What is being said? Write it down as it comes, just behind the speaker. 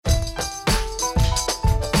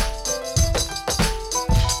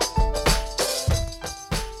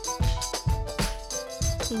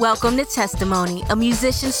Welcome to Testimony, a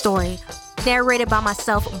musician story, narrated by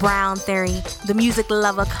myself, Brown Theory, the music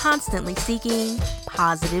lover constantly seeking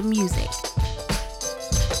positive music.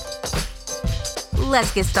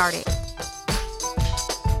 Let's get started.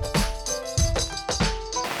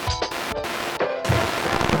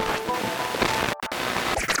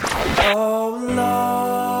 Oh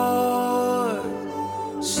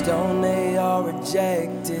Lord, stone they all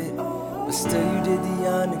rejected, but still you did the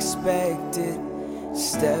unexpected.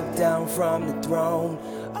 Step down from the throne.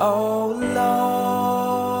 Oh Lord,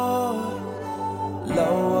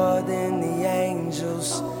 lower than the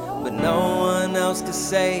angels, but no one else could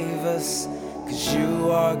save us, 'cause you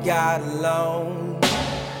are God alone.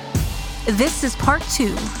 This is part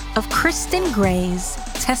 2 of Christon Gray's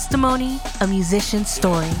Testimony, a Musician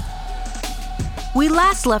Story. We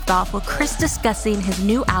last left off with Chris discussing his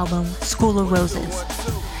new album, School of Roses,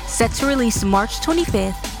 set to release March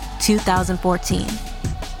 25th, 2014.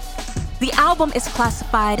 The album is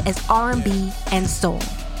classified as R&B and soul,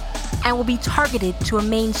 and will be targeted to a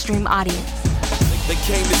mainstream audience. They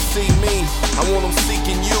came to see me, I want them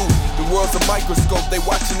seeking you. The world's a microscope, they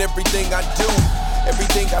watching everything I do.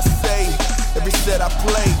 Everything I say, every set I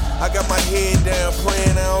play. I got my head down,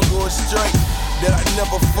 praying I don't go astray. That I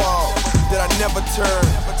never fall, that I never turn.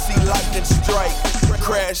 See lightning strike,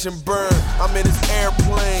 crash and burn. I'm in this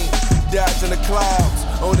airplane, dodging the clouds.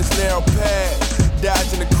 On this narrow path,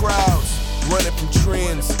 dodging the crowds. Running from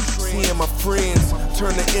trends, seeing my friends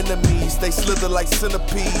turn to enemies. They slither like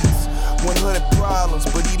centipedes. 100 problems,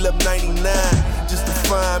 but he left 99 just to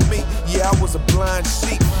find me. Yeah, I was a blind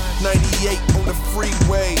sheep. 98 on the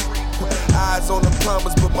freeway. Eyes on the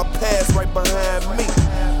promise, but my past right behind me.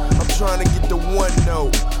 I'm trying to get the one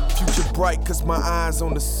note. Future bright, 'cause my eyes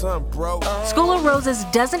on the sun, bro. School of Roses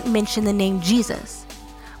doesn't mention the name Jesus,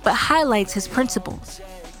 but highlights his principles.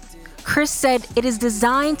 Chris said it is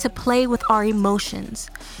designed to play with our emotions,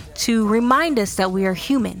 to remind us that we are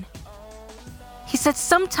human. He said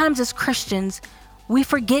sometimes as Christians, we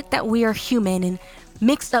forget that we are human and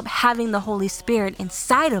mix up having the Holy Spirit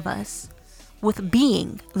inside of us with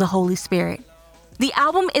being the Holy Spirit. The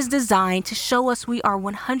album is designed to show us we are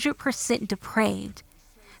 100% depraved,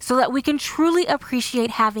 so that we can truly appreciate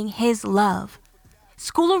having His love.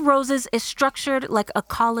 School of Roses is structured like a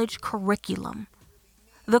college curriculum.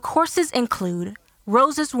 The courses include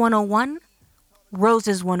Roses 101,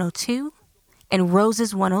 Roses 102, and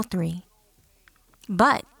Roses 103.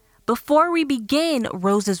 But before we begin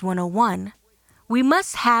Roses 101, we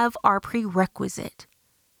must have our prerequisite.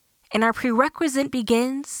 And our prerequisite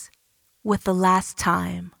begins with the last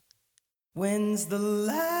time. When's the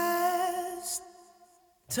last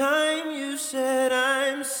time you said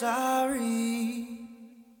I'm sorry?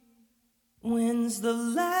 When's the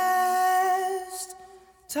last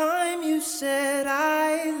time you said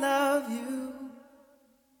I love you?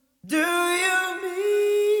 Do you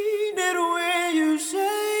mean it when you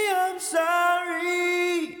say I'm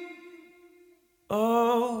sorry?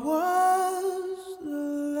 Or was the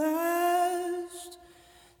last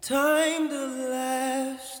time the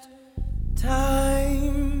last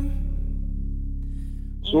time?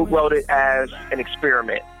 Swoop wrote it as an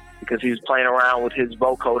experiment because he was playing around with his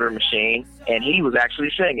vocoder machine and he was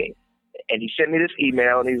actually singing. And he sent me this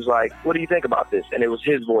email and he was like, "What do you think about this?" And it was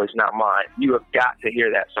his voice, not mine. You have got to hear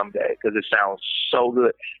that someday because it sounds so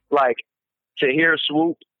good. Like, to hear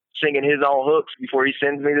Swoop singing his own hooks before he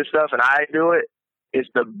sends me this stuff and I do it, it's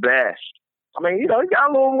the best. I mean, he got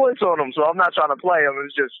a little voice on him, so I'm not trying to play him.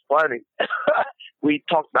 It's just funny. We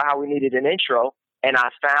talked about how we needed an intro, and I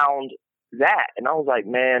found that. And I was like,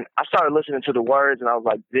 man, I started listening to the words, and I was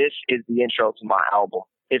like, this is the intro to my album.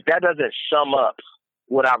 If that doesn't sum up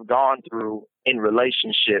what I've gone through in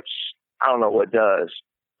relationships, I don't know what does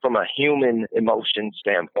from a human emotion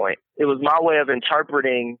standpoint. It was my way of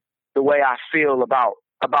interpreting the way I feel about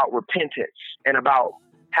repentance and about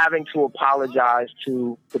having to apologize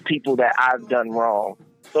to the people that I've done wrong.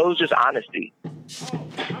 So it was just honesty.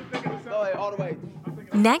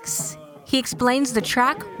 Next, he explains the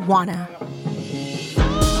track Wanna.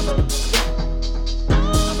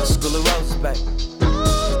 School of Roses, baby.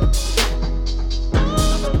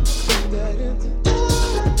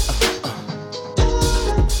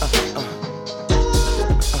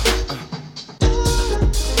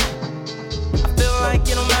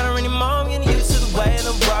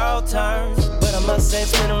 Turns, but I must say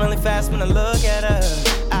it's spinning really fast when I look at her.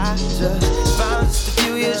 If I was just a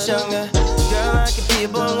few years younger, girl, I could be a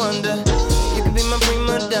born wonder. You could be my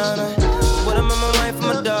prima donna. What am I, my wife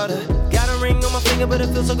or my daughter? Got a ring on my finger. finger, but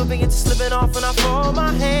it feels so convenient to slip it off when I fold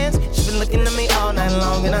my hands. She's been looking at me all night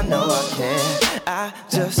long, and I know I can. I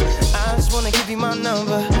just wanna give you my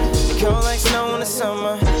number. Cold like snow in the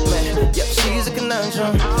summer, man. Yep, she's a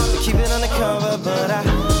conundrum. Keep it undercover, but I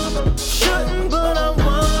shouldn't, but I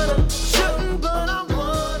wanna. Shouldn't, but I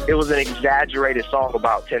wanna. It was an exaggerated song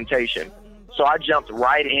about temptation. So I jumped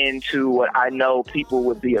right into what I know people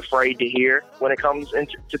would be afraid to hear when it comes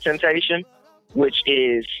to temptation, which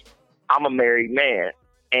is I'm a married man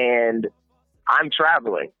and I'm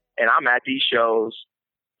traveling and I'm at these shows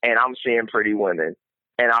and I'm seeing pretty women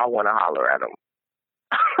and I want to holler at them.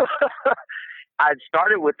 I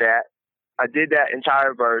started with that. I did that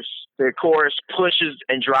entire verse. The chorus pushes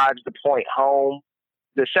and drives the point home.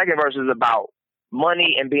 The second verse is about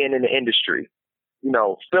money and being in the industry. You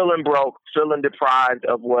know, feeling broke, feeling deprived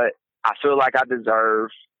of what I feel like I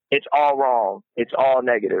deserve. It's all wrong. It's all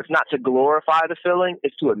negative. Not to glorify the feeling,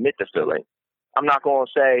 it's to admit the feeling. I'm not going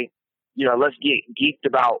to say, you know, let's get geeked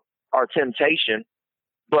about our temptation,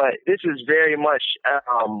 but this is very much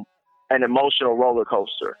an emotional roller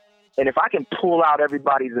coaster. And if I can pull out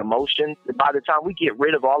everybody's emotions, by the time we get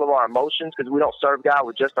rid of all of our emotions, because we don't serve God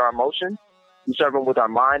with just our emotions, we serve Him with our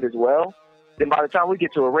mind as well, then by the time we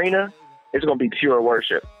get to arena, it's going to be pure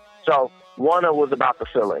worship. So one was about the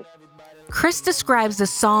feeling. Chris describes the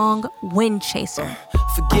song Wind Chaser.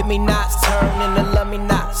 Forgive me nots, turn into love me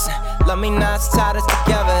nots. Love me nots, tied us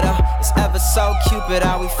together though. It's ever so Cupid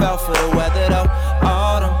how we fell for the weather though.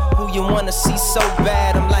 Autumn, who you wanna see so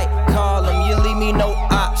bad? I'm like, call him, you leave me no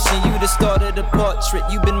option. You distorted the portrait,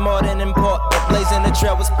 you've been more than important. Blazing the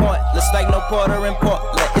trail was pointless, like no Porter in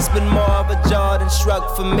Portland. It's been more of a Jordan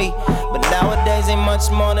shrug for me, but nowadays ain't much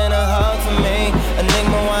more than a hug for me.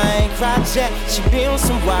 Enigma, I ain't cried yet. She be on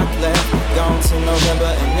some rock left. Gone to November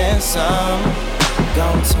and then some.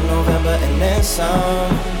 Gone to November and then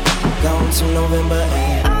some. Gone to November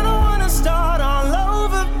and I don't wanna start all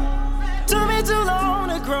over. Took me too long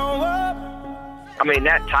to grow up. I mean,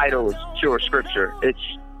 that title is pure scripture. It's,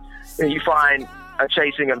 you find a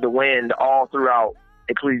chasing of the wind all throughout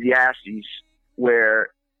Ecclesiastes, where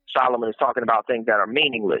Solomon is talking about things that are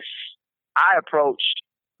meaningless. I approached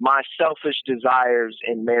my selfish desires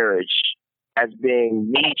in marriage as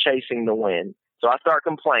being me chasing the wind. So I start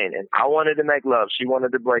complaining. I wanted to make love. She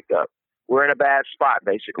wanted to break up. We're in a bad spot,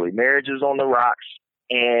 basically. Marriage is on the rocks.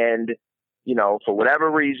 And, you know, for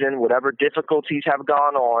whatever reason, whatever difficulties have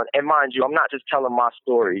gone on, and mind you, I'm not just telling my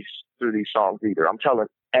stories through these songs either. I'm telling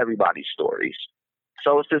everybody's stories.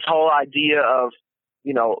 So it's this whole idea of,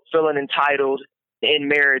 you know, feeling entitled in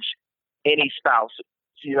marriage. Any spouse,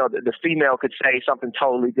 you know, the female could say something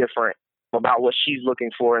totally different about what she's looking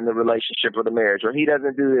for in the relationship or the marriage, or he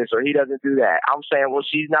doesn't do this or he doesn't do that. I'm saying, well,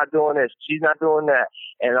 she's not doing this, she's not doing that,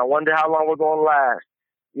 and I wonder how long we're going to last.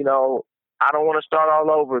 You know, I don't want to start all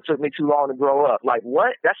over. It took me too long to grow up. Like,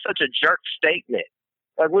 what? That's such a jerk statement.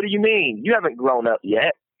 Like, what do you mean? You haven't grown up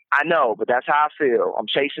yet. I know, but that's how I feel. I'm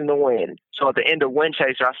chasing the wind. So at the end of Wind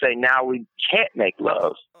Chaser, I say, now we can't make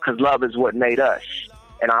love, because love is what made us.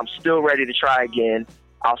 And I'm still ready to try again.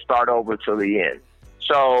 I'll start over till the end.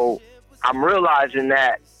 So I'm realizing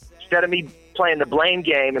that instead of me playing the blame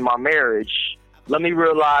game in my marriage, let me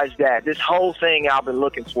realize that this whole thing I've been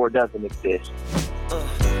looking for doesn't exist.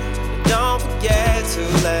 Don't forget to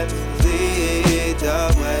let me lead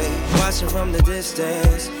the way. Watching from the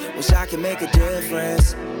distance, wish I could make a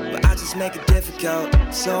difference, but I just make it difficult.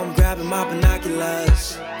 So I'm grabbing my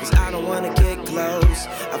binoculars, cause I don't wanna get close.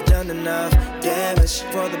 I've done enough damage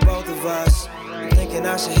for the both of us. Thinking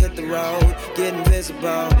I should hit the road, get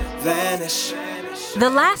invisible, vanish. The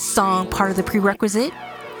last song, part of the prerequisite,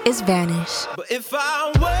 is Vanish. But if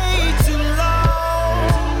I wait too long,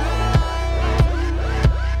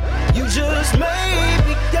 you just made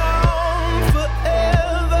me gone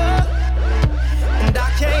forever, and I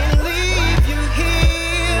can't leave you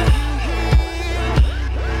here.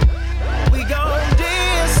 We gon'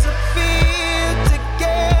 disappear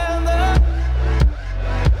together.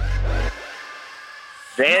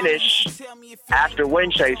 Vanish, after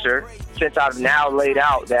Wind Chaser, since I've now laid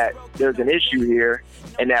out that there's an issue here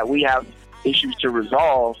and that we have issues to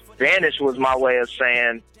resolve, Vanish was my way of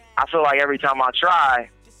saying, I feel like every time I try,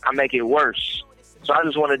 I make it worse. So I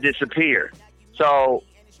just want to disappear. So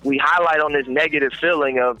we highlight on this negative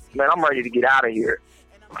feeling of, man, I'm ready to get out of here.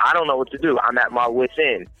 I don't know what to do. I'm at my wit's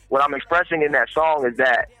end. What I'm expressing in that song is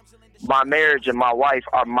that my marriage and my wife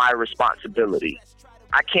are my responsibility.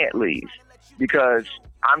 I can't leave because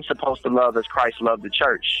I'm supposed to love as Christ loved the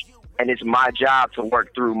church. And it's my job to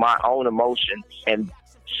work through my own emotions and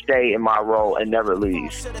stay in my role and never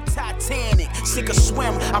leave. Titanic, sink or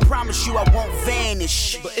swim, I promise you I won't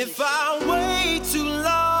vanish. But if I wait too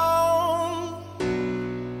long,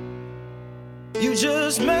 you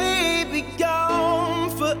just may be gone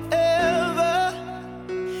forever,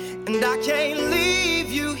 and I can't leave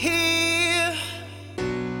you here.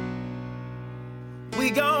 We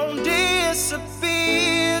gon'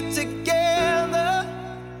 disappear together.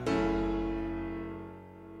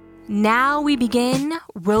 Now we begin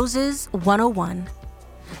Roses 101.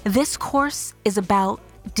 This course is about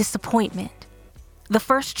disappointment. The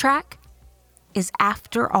first track is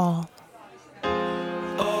After All.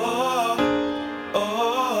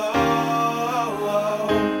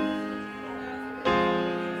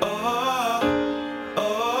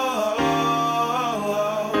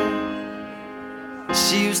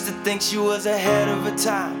 She used to think she was ahead of her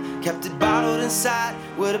time, kept it bottled inside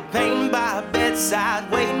with a pain by her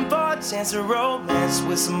bedside, waiting for a chance to romance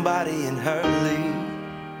with somebody in her league.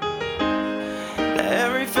 Now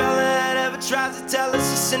every fella that ever tries to tell us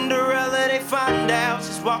she's Cinderella, they find out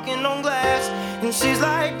she's walking on glass. And she's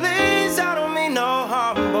like, please, I don't mean no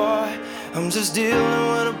harm, boy, I'm just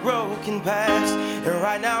dealing with a broken past. And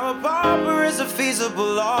right now a pauper is a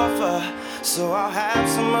feasible offer, so I'll have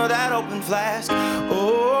some of that open flask.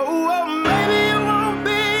 Oh, maybe it won't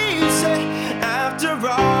be easy after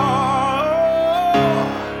all,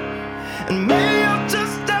 and maybe I'll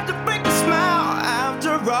just have to break a smile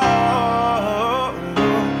after all.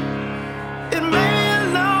 It may be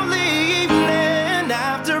a lonely evening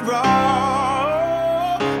after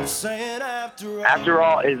all. I'm saying after all. After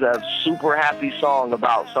All is a super happy song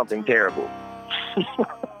about something terrible.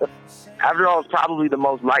 After All is probably the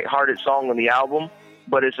most lighthearted song on the album,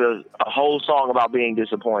 but it's a whole song about being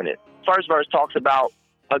disappointed. First verse talks about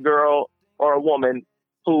a girl or a woman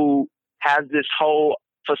who has this whole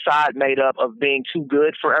facade made up of being too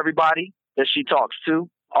good for everybody that she talks to.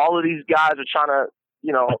 All of these guys are trying to,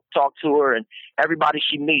 talk to her, and everybody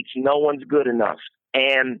she meets, no one's good enough.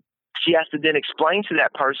 And she has to then explain to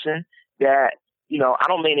that person that, I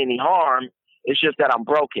don't mean any harm. It's just that I'm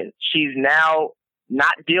broken. She's now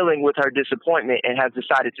not dealing with her disappointment and has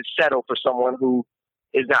decided to settle for someone who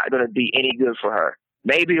is not going to be any good for her.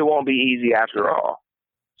 Maybe it won't be easy after all.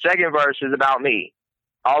 Second verse is about me.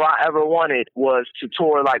 All I ever wanted was to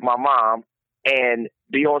tour like my mom and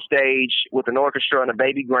be on stage with an orchestra and a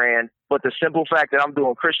baby grand. But the simple fact that I'm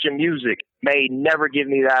doing Christian music may never give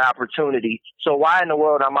me that opportunity. So why in the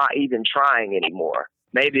world am I even trying anymore?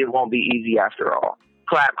 Maybe it won't be easy after all.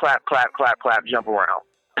 Clap, clap, clap, clap, clap, jump around.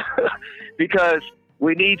 Because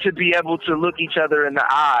we need to be able to look each other in the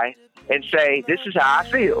eye and say, this is how I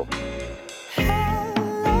feel.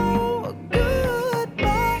 Hello,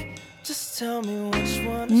 goodbye. Just tell me which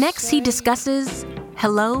one to Next, he say. discusses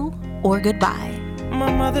hello or goodbye.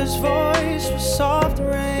 My mother's voice was soft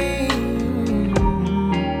rain.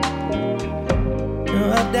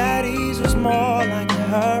 Her daddy's was more like a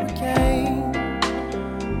hurricane,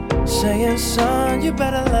 saying, son, you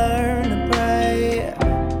better learn to pray.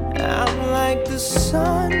 I'm like the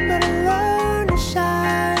sun, better learn to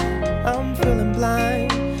shine. I'm feeling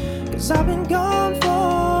blind, 'cause I've been gone for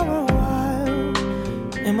a while,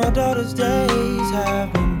 and my daughter's days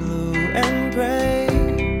have been blue and gray.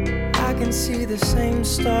 I can see the same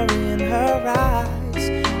story in her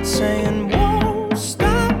eyes, saying, won't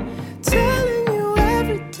stop telling you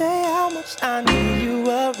every day how much I need you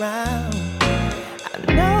around. I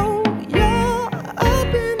know you're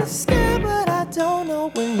up in the sky, but I don't know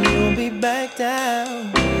when you'll be back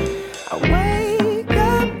down. I wake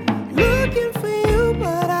up looking for you,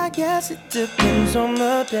 but I guess it depends on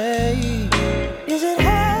the day. Is it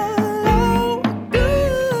hello,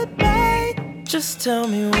 goodbye? Just tell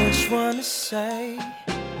me which one to say.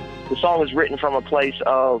 The song was written from a place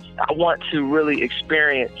of, I want to really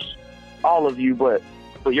experience all of you, but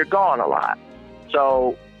you're gone a lot.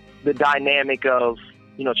 So the dynamic of,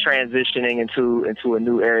 transitioning into a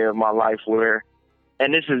new area of my life where,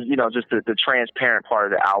 and this is, just the transparent part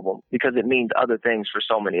of the album, because it means other things for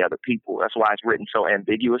so many other people. That's why it's written so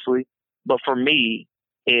ambiguously. But for me,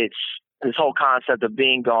 it's this whole concept of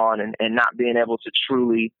being gone and not being able to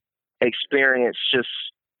truly experience just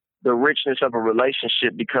the richness of a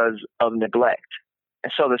relationship because of neglect.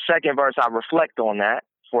 And so the second verse, I reflect on that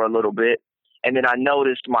for a little bit. And then I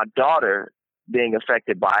noticed my daughter being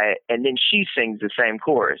affected by it. And then she sings the same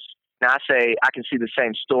chorus. Now I say I can see the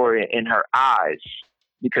same story in her eyes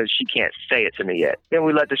because she can't say it to me yet. Then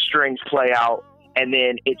we let the strings play out. And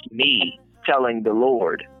then it's me telling the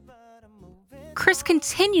Lord. Chris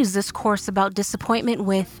continues this course about disappointment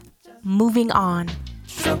with moving on.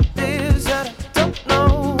 Truth is that I don't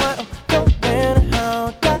know where I'm going and how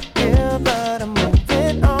I got here, but I'm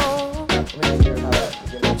moving on.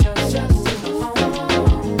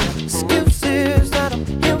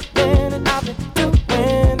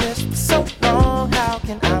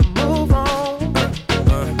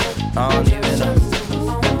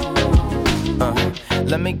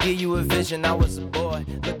 vision, I was a boy.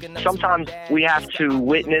 Sometimes we have to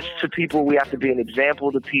witness to people, we have to be an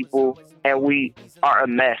example to people, and we are a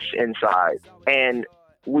mess inside. And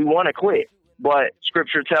we want to quit. But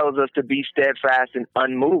Scripture tells us to be steadfast and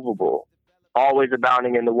unmovable, always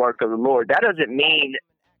abounding in the work of the Lord. That doesn't mean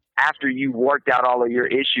after you've worked out all of your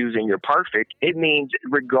issues and you're perfect. It means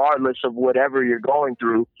regardless of whatever you're going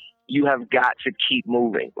through, you have got to keep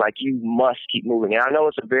moving. Like, you must keep moving. And I know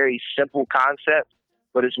it's a very simple concept,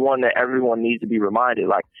 but it's one that everyone needs to be reminded.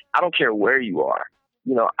 Like, I don't care where you are.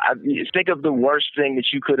 You know, think of the worst thing that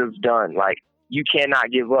you could have done. Like, you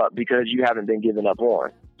cannot give up because you haven't been given up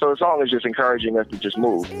on. So the song is just encouraging us to just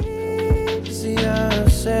move. Easier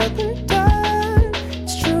said than done.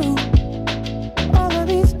 It's true. All of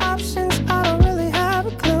these options, I don't really have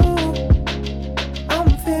a clue. I'm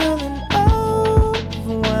feeling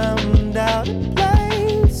overwhelmed, out of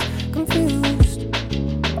place, confused.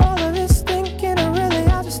 All of this thinking,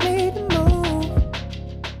 I just need to move.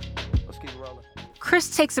 Let's keep rolling.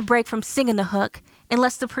 Chris takes a break from singing the hook and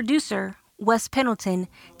lets the producer, Wes Pendleton,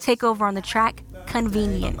 take over on the track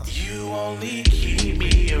Convenient. You only keep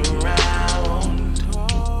me around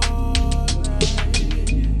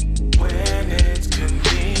when it's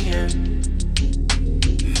convenient.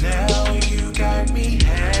 Now you got me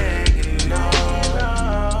hanging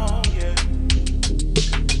on, yeah.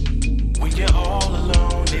 When you're all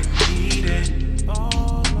alone and needed.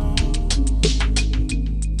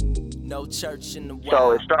 No church in the world.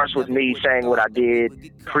 So it starts with me saying what I did.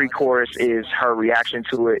 Pre-chorus is her reaction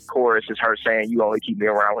to it. Chorus is her saying, you only keep me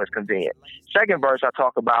around when it's convenient. Second verse, I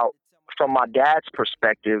talk about, from my dad's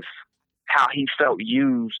perspective, how he felt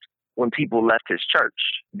used when people left his church.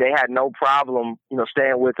 They had no problem,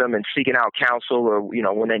 staying with him and seeking out counsel, or,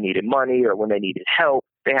 when they needed money or when they needed help.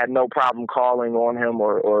 They had no problem calling on him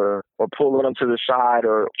or pulling him to the side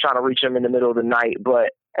or trying to reach him in the middle of the night.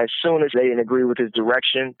 But as soon as they didn't agree with his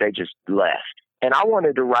direction, they just left. And I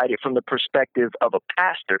wanted to write it from the perspective of a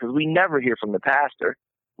pastor, because we never hear from the pastor.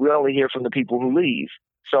 We only hear from the people who leave.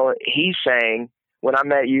 So he's saying, when I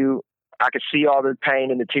met you, I could see all the pain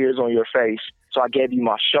and the tears on your face. So I gave you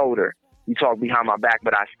my shoulder. You talk behind my back,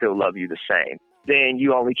 but I still love you the same. Then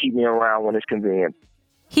you only keep me around when it's convenient.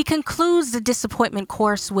 He concludes the disappointment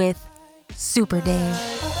chorus with Super Dave.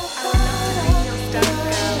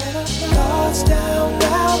 Thoughts down,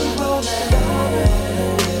 now we roll it.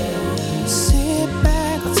 Sit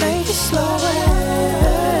back, I'll take it slow.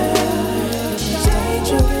 There's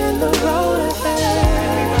danger in the road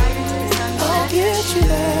ahead. I'll get you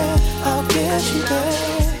there, I'll get you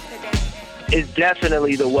there. It's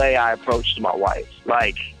definitely the way I approached my wife.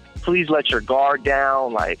 Like, please let your guard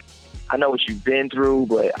down. Like, I know what you've been through,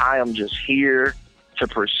 but I am just here to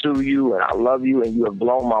pursue you, and I love you, and you have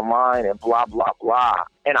blown my mind, and blah, blah, blah.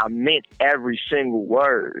 And I meant every single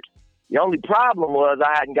word. The only problem was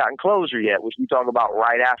I hadn't gotten closure yet, which we talk about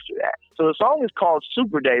right after that. So the song is called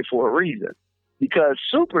Super Dave for a reason, because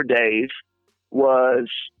Super Dave was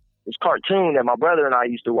this cartoon that my brother and I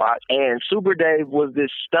used to watch, and Super Dave was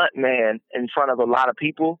this stunt man in front of a lot of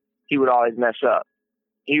people. He would always mess up.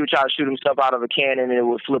 He would try to shoot himself out of a cannon, and it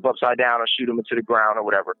would flip upside down or shoot him into the ground or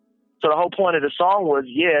whatever. So the whole point of the song was,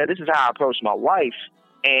 yeah, this is how I approach my wife,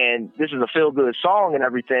 and this is a feel-good song and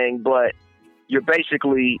everything, but you're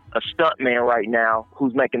basically a stunt man right now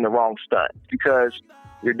who's making the wrong stunt, because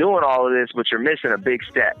you're doing all of this, but you're missing a big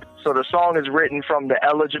step. So the song is written from the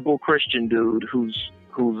eligible Christian dude who's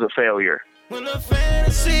a failure. When the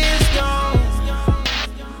fantasy is gone,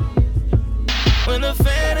 when the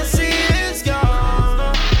fantasy is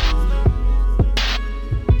gone,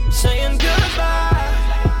 saying goodbye,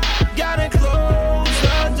 gotta close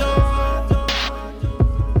the door.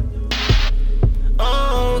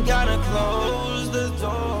 Oh, gotta close the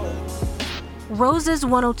door. Roses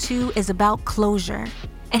 102 is about closure,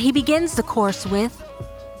 and he begins the chorus with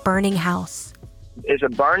burning house. It's a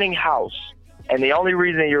burning house, and the only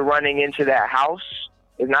reason you're running into that house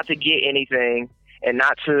is not to get anything and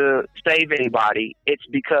not to save anybody. It's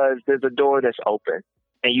because there's a door that's open,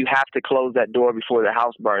 and you have to close that door before the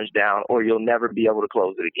house burns down, or you'll never be able to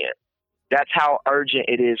close it again. That's how urgent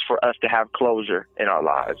it is for us to have closure in our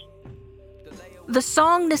lives. The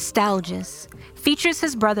song Nostalgious features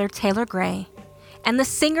his brother Taylor Gray and the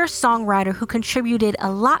singer-songwriter who contributed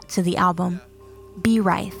a lot to the album, B.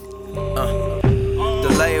 Rife. The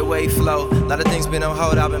layaway flow, a lot of things been on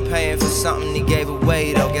hold. I've been paying for something he gave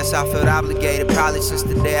away though. Guess I felt obligated probably since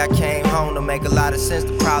the day I came home. To make a lot of sense,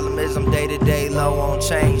 the problem is I'm day to day low on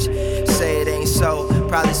change. Say it ain't so,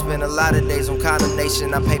 Probably spend a lot of days on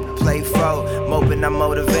condemnation, I paper play fro. Moping, I'm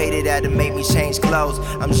motivated, had to make me change clothes.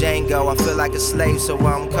 I'm Django, I feel like a slave, so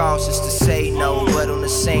I'm cautious to say no. But on the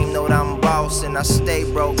same note, I'm bossing. I stay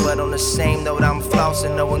broke, but on the same note, I'm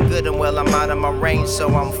flossing. Knowing good and well I'm out of my range,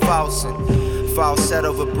 so I'm falsing.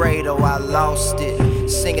 Falsetto vibrato, I lost it.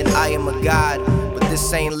 Singing I am a god.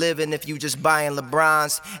 This ain't living if you just buying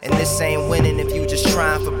LeBrons. And this ain't winning if you just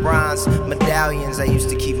trying for bronze medallions. I used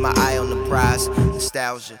to keep my eye on the prize.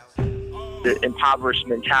 Nostalgia. The impoverished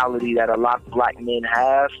mentality that a lot of black men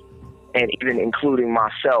have, and even including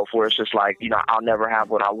myself, where it's just like, I'll never have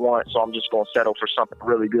what I want, so I'm just going to settle for something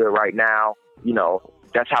really good right now.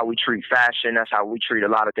 That's how we treat fashion. That's how we treat a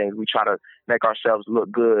lot of things. We try to make ourselves look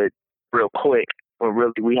good real quick, when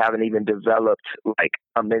really we haven't even developed like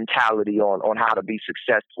a mentality on how to be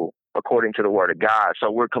successful according to the word of God.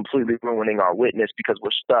 So we're completely ruining our witness because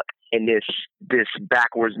we're stuck in this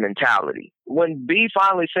backwards mentality. When B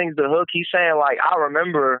finally sings the hook, he's saying like, I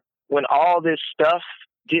remember when all this stuff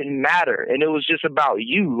didn't matter and it was just about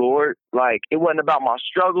you, Lord. Like it wasn't about my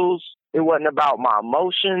struggles. It wasn't about my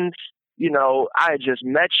emotions. I had just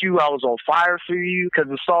met you. I was on fire for you, because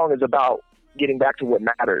the song is about getting back to what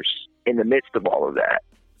matters in the midst of all of that.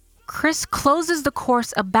 Chris closes the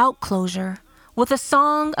course about closure with a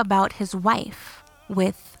song about his wife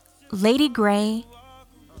with Lady Gray,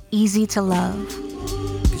 Easy to Love.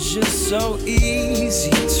 'Cause you're so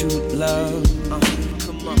easy to love.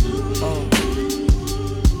 Come on.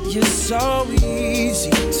 You're so easy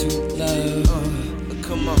to love.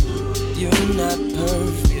 Come on. You're not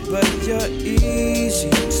perfect, but you're easy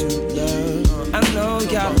to love. I know you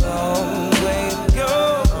got a long way to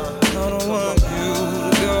go. I don't want you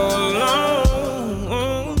to go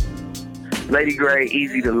alone. Lady Gray,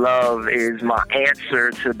 Easy to Love is my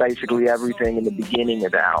answer to basically everything in the beginning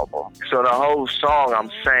of the album. So the whole song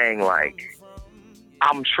I'm saying like,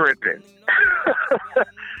 I'm tripping.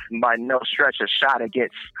 By no stretch a shot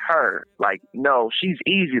against her. Like, no, she's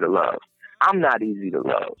easy to love. I'm not easy to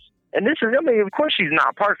love. And this is, of course she's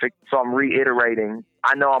not perfect, so I'm reiterating.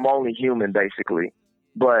 I know I'm only human, basically.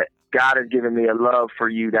 But God has given me a love for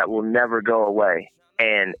you that will never go away.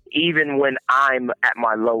 And even when I'm at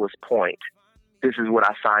my lowest point, this is what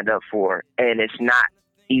I signed up for. And it's not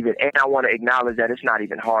even, and I want to acknowledge that it's not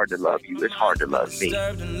even hard to love you. It's hard to love me.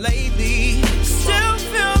 Lately, still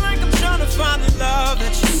feel like I'm trying to find the love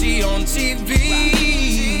that you see on TV.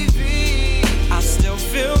 I still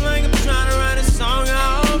feel like I'm trying to write a song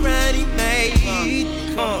I already made.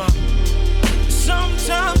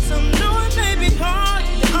 Sometimes I know it may be hard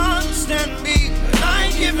to understand me, but I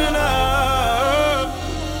ain't giving up.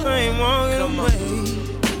 I ain't walking away.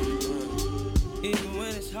 Even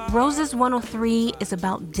when it's hard. Roses 103 is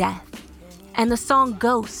about death, and the song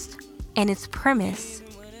Ghost and its premise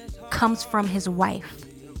comes from his wife.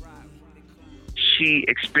 She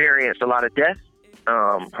experienced a lot of death.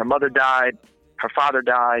 Her mother died. Her father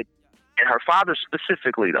died. And her father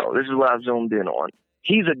specifically, though, this is what I zoomed in on.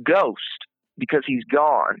 He's a ghost because he's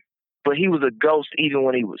gone. But he was a ghost even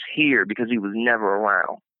when he was here because he was never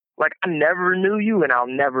around. Like, I never knew you and I'll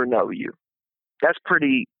never know you. That's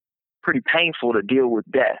pretty painful to deal with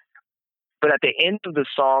death. But at the end of the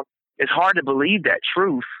song, it's hard to believe that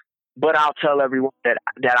truth. But I'll tell everyone that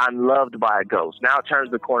I'm loved by a ghost. Now it turns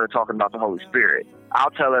the corner talking about the Holy Spirit. I'll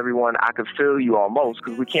tell everyone I can feel you almost,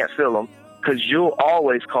 because we can't feel them, because you'll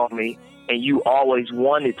always call me, and you always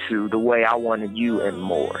wanted to the way I wanted you and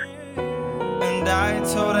more. And I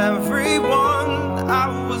told everyone I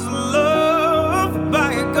was loved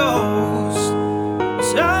by a ghost.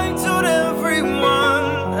 I told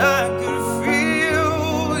everyone I could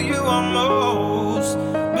feel you almost,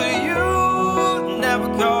 but you never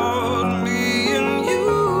called me, and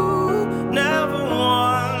you never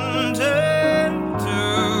wanted to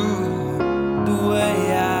the way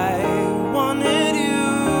I wanted you.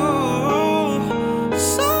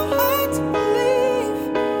 So hard to believe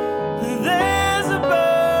there's a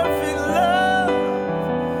perfect love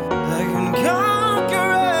that can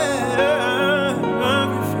conquer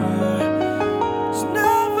every fear. It's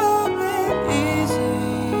never been easy.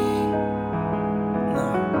 No.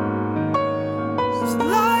 It's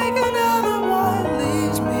like another one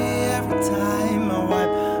leaves me every time I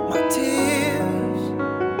wipe my tears.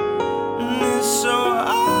 And it's so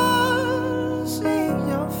hard seeing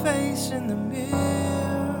your face in the mirror.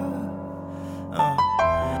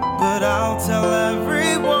 But I'll tell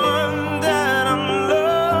everyone that I'm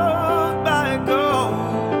loved by a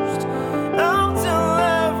ghost. I'll tell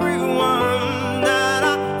everyone that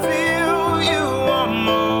I feel you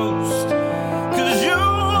almost, 'cause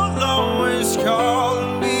you'll always call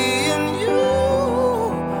me, and you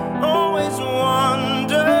always wondered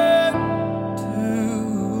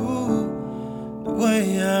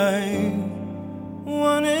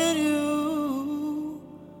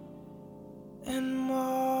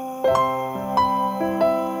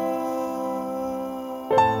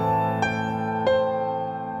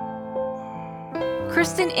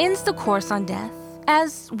Christon ends the course on death,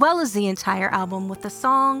 as well as the entire album, with the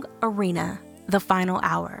song Arena, The Final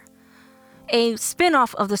Hour, a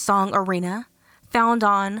spin-off of the song Arena found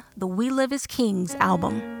on the We Live as Kings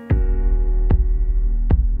album.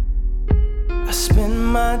 I spend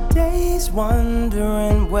my days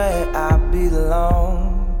wondering where I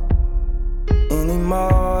belong.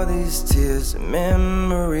 Anymore, these tears and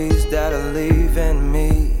memories that are leaving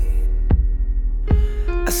me.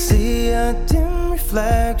 I see a dim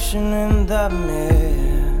reflection in the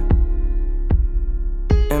mirror,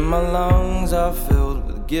 and my lungs are filled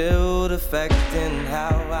with guilt affecting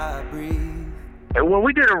how I breathe. And when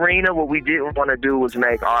we did Arena, what we didn't want to do was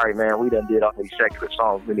make, all right, man, we done did all these secular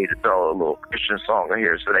songs. We need to throw a little Christian song in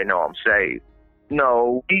here so they know I'm saved.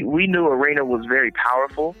 No, we knew Arena was very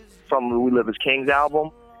powerful from the We Live as Kings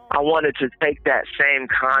album. I wanted to take that same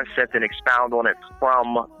concept and expound on it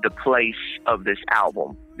from the place of this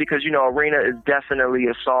album. Because, you know, Arena is definitely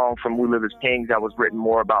a song from We Live as Kings that was written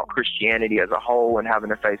more about Christianity as a whole and having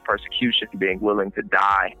to face persecution and being willing to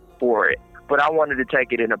die for it. But I wanted to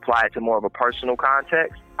take it and apply it to more of a personal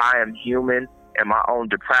context. I am human, and my own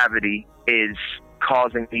depravity is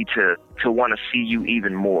causing me to want to see you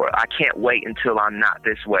even more. I can't wait until I'm not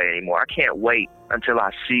this way anymore. I can't wait until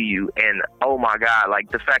I see you. And oh my God, like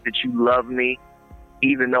the fact that you love me,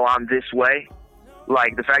 even though I'm this way,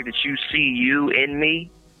 like the fact that you see you in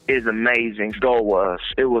me is amazing. Goal was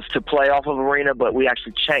to play off of Arena, but we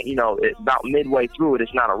actually changed, you know, about midway through it,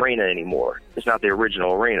 it's not Arena anymore. It's not the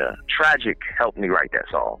original Arena. Tragic helped me write that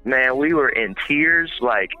song. Man, we were in tears,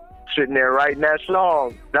 like sitting there writing that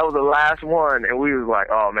song. That was the last one, and we was like,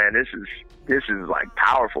 oh man, this is like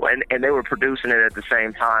powerful. And they were producing it at the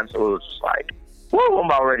same time, so it was just like, woo, I'm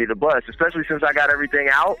about ready to bust, especially since I got everything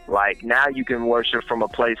out. Like, now you can worship from a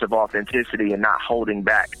place of authenticity and not holding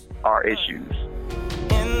back our issues.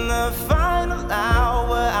 In the final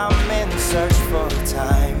hour, I'm in search for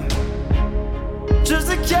time, just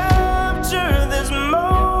to capture this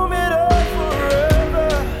moment of forever.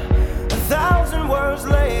 1,000 words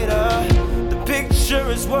later, the picture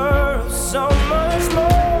is worth so much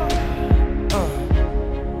more.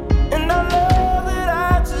 And I love that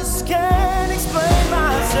I just can't explain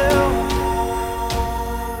myself.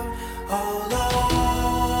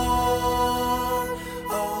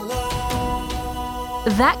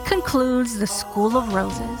 That concludes the School of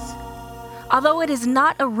Roses. Although it is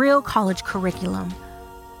not a real college curriculum,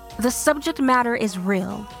 the subject matter is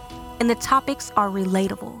real, and the topics are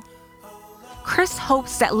relatable. Chris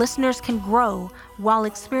hopes that listeners can grow while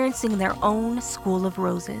experiencing their own School of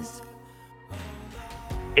Roses.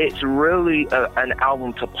 It's really an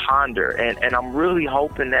album to ponder, and I'm really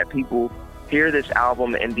hoping that people hear this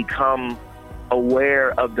album and become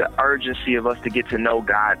aware of the urgency of us to get to know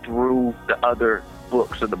God through the other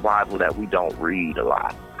books of the Bible that we don't read a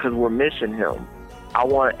lot, because we're missing him. I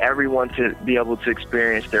want everyone to be able to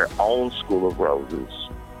experience their own School of Roses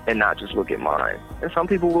and not just look at mine. And some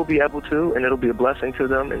people will be able to, and it'll be a blessing to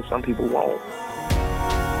them, and some people won't.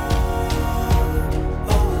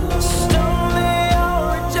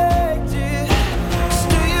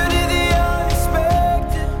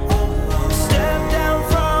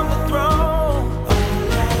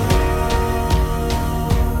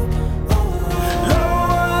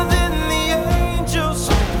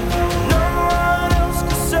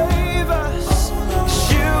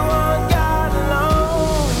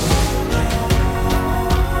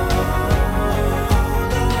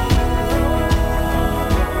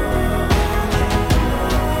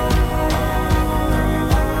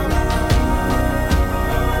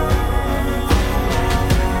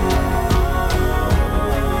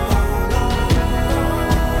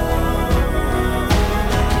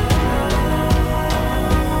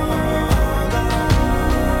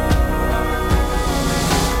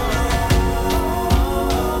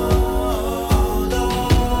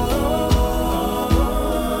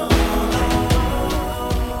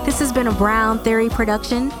 This has been a Brown Theory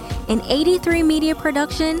production, an 83 Media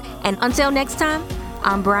production, and until next time,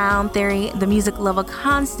 I'm Brown Theory, the music lover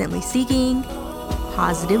constantly seeking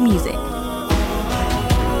positive music.